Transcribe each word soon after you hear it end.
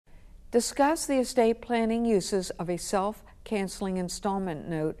Discuss the estate planning uses of a self-canceling installment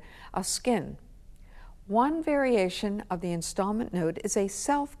note, a SCIN. One variation of the installment note is a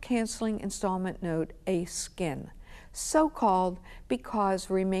self-canceling installment note, a SCIN, so called because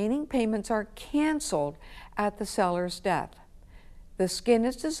remaining payments are canceled at the seller's death. The SCIN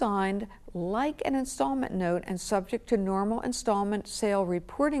is designed like an installment note and subject to normal installment sale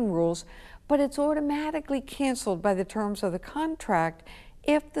reporting rules, but it's automatically canceled by the terms of the contract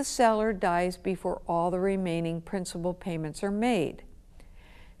if the seller dies before all the remaining principal payments are made.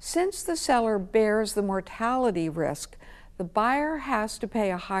 Since the seller bears the mortality risk, the buyer has to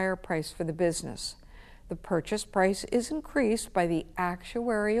pay a higher price for the business. The purchase price is increased by the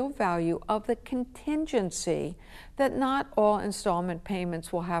actuarial value of the contingency that not all installment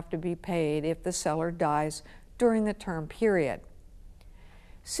payments will have to be paid if the seller dies during the term period.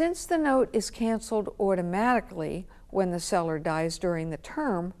 Since the note is canceled automatically when the seller dies during the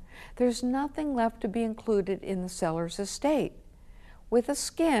term, there's nothing left to be included in the seller's estate. With a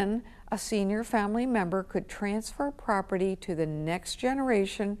SCIN, a senior family member could transfer property to the next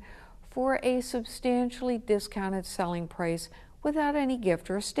generation for a substantially discounted selling price without any gift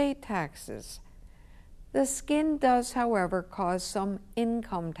or estate taxes. The SCIN does, however, cause some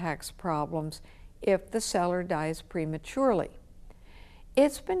income tax problems if the seller dies prematurely.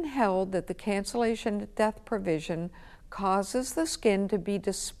 It's been held that the cancellation of death provision causes the SCIN to be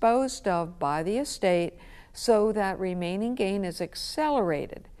disposed of by the estate so that remaining gain is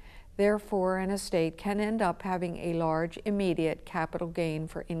accelerated. Therefore, an estate can end up having a large immediate capital gain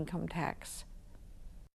for income tax.